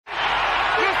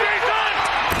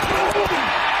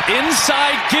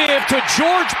Inside give to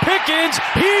George Pickens.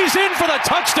 He's in for the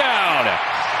touchdown.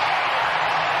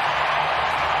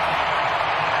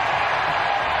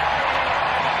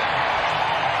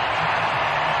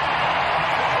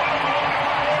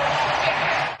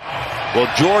 Well,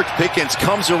 George Pickens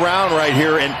comes around right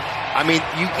here, and I mean,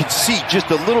 you can see just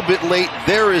a little bit late,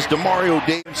 there is Demario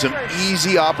Davis, some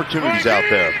easy opportunities out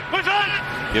there.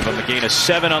 Give him a gain of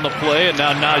 7 on the play, and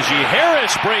now Najee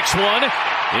Harris breaks one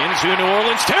into New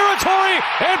Orleans territory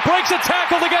and breaks a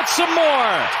tackle to get some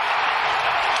more.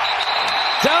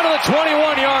 Down to the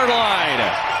 21-yard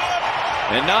line.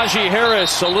 And Najee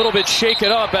Harris a little bit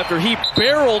shaken up after he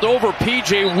barreled over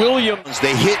P.J. Williams.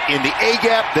 They hit in the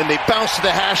A-gap, then they bounce to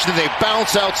the hash, then they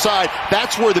bounce outside.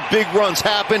 That's where the big runs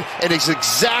happen, and it's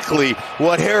exactly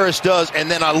what Harris does. And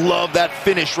then I love that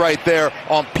finish right there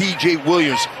on P.J.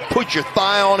 Williams. Put your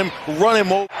thigh on him, run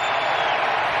him over.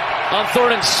 On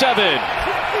 3rd and 7.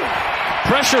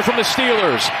 Pressure from the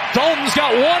Steelers. Dalton's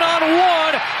got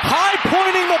one-on-one. High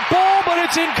pointing the ball, but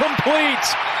it's incomplete.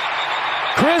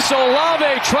 Chris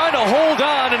Olave trying to hold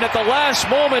on, and at the last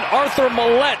moment, Arthur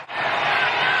Millette.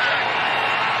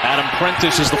 Adam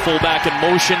Prentice is the fullback in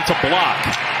motion to block.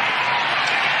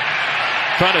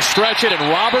 Trying to stretch it, and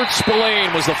Robert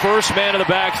Spillane was the first man in the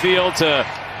backfield to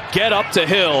get up to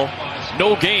Hill.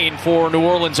 No gain for New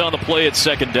Orleans on the play at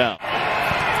 2nd down.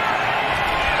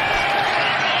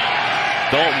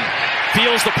 Dalton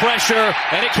feels the pressure,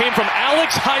 and it came from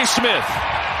Alex Highsmith.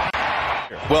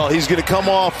 Well, he's going to come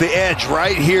off the edge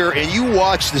right here, and you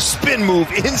watch the spin move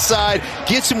inside,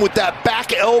 gets him with that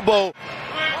back elbow.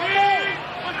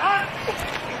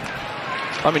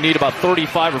 I mean, need about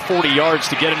 35 or 40 yards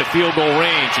to get into field goal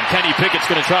range, and Kenny Pickett's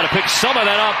going to try to pick some of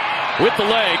that up with the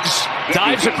legs.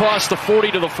 Dives across the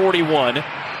 40 to the 41.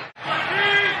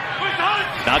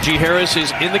 Najee Harris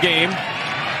is in the game,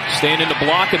 staying in the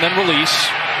block and then release.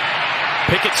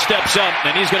 Pickett steps up,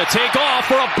 and he's going to take off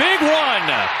for a big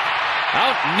run.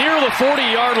 Out near the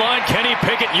 40-yard line, Kenny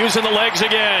Pickett using the legs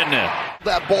again.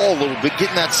 That ball a little bit,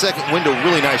 getting that second window,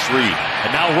 really nice read.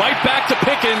 And now right back to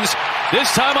Pickens,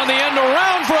 this time on the end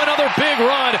around for another big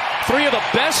run. 3 of the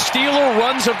best Steeler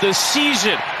runs of the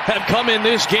season have come in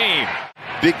this game.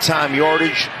 Big-time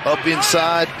yardage up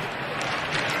inside.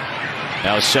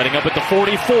 Now setting up at the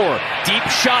 44. Deep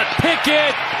shot,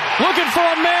 Pickett looking for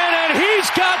a man, and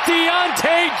he's got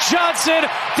Deontay Johnson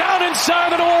down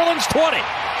inside the New Orleans 20.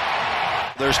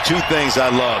 There's 2 things I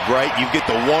love, right? You get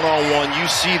the one-on-one. You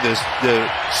see this, the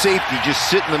safety just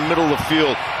sit in the middle of the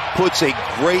field, puts a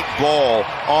great ball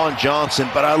on Johnson.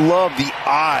 But I love the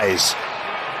eyes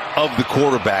of the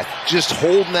quarterback, just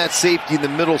holding that safety in the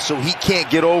middle so he can't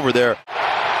get over there.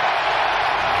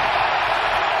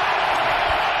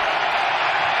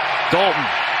 Dalton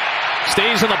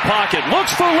stays in the pocket,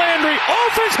 looks for Landry,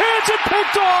 off his hands and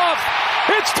picked off.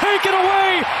 It's taken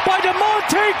away by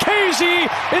DeMonte Casey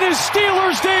in his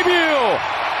Steelers debut.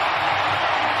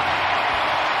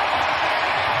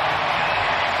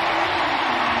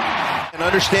 And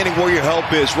understanding where your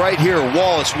help is right here,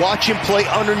 Wallace. Watch him play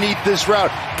underneath this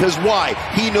route. Because why?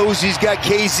 He knows he's got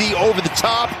KZ over the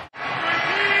top.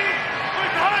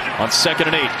 On 2nd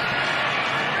and 8.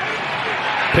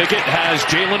 Pickett has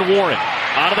Jaylen Warren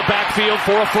out of the backfield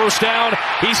for a first down.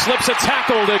 He slips a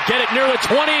tackle to get it near the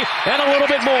 20 and a little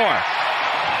bit more.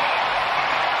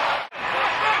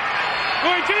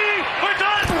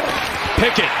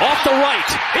 Pickett off the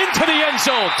right into the end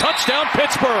zone. Touchdown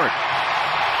Pittsburgh.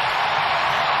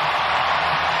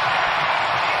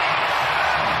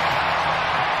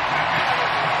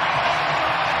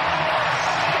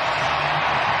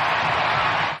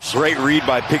 Great read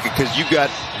by Pickett because you got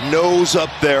nose up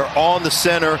there on the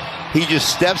center. He just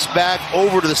steps back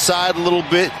over to the side a little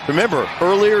bit. Remember,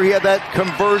 earlier he had that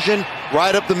conversion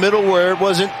right up the middle where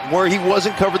he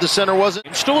wasn't covered, the center wasn't.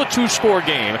 It's still a 2-score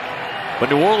game, but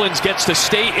New Orleans gets to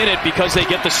stay in it because they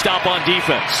get the stop on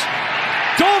defense.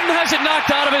 Dalton has it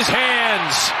knocked out of his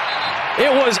hands.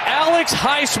 It was Alex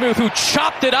Highsmith who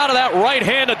chopped it out of that right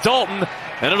hand of Dalton,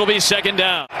 and it'll be 2nd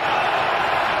down.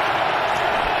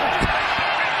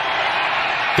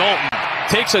 Dalton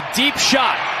takes a deep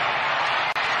shot.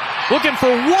 Looking for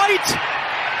White,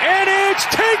 and it's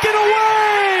taken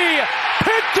away!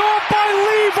 Picked off by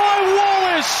Levi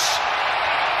Wallace!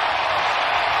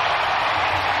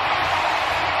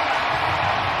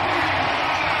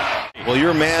 Well,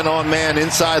 you're man-on-man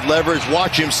inside leverage.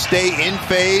 Watch him stay in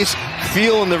phase,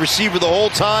 feeling the receiver the whole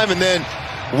time, and then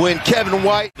when Kevin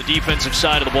White... The defensive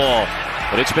side of the ball,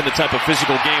 but it's been the type of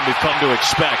physical game we've come to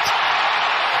expect.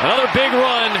 Another big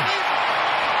run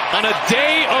on a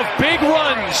day of big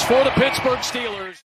runs for the Pittsburgh Steelers.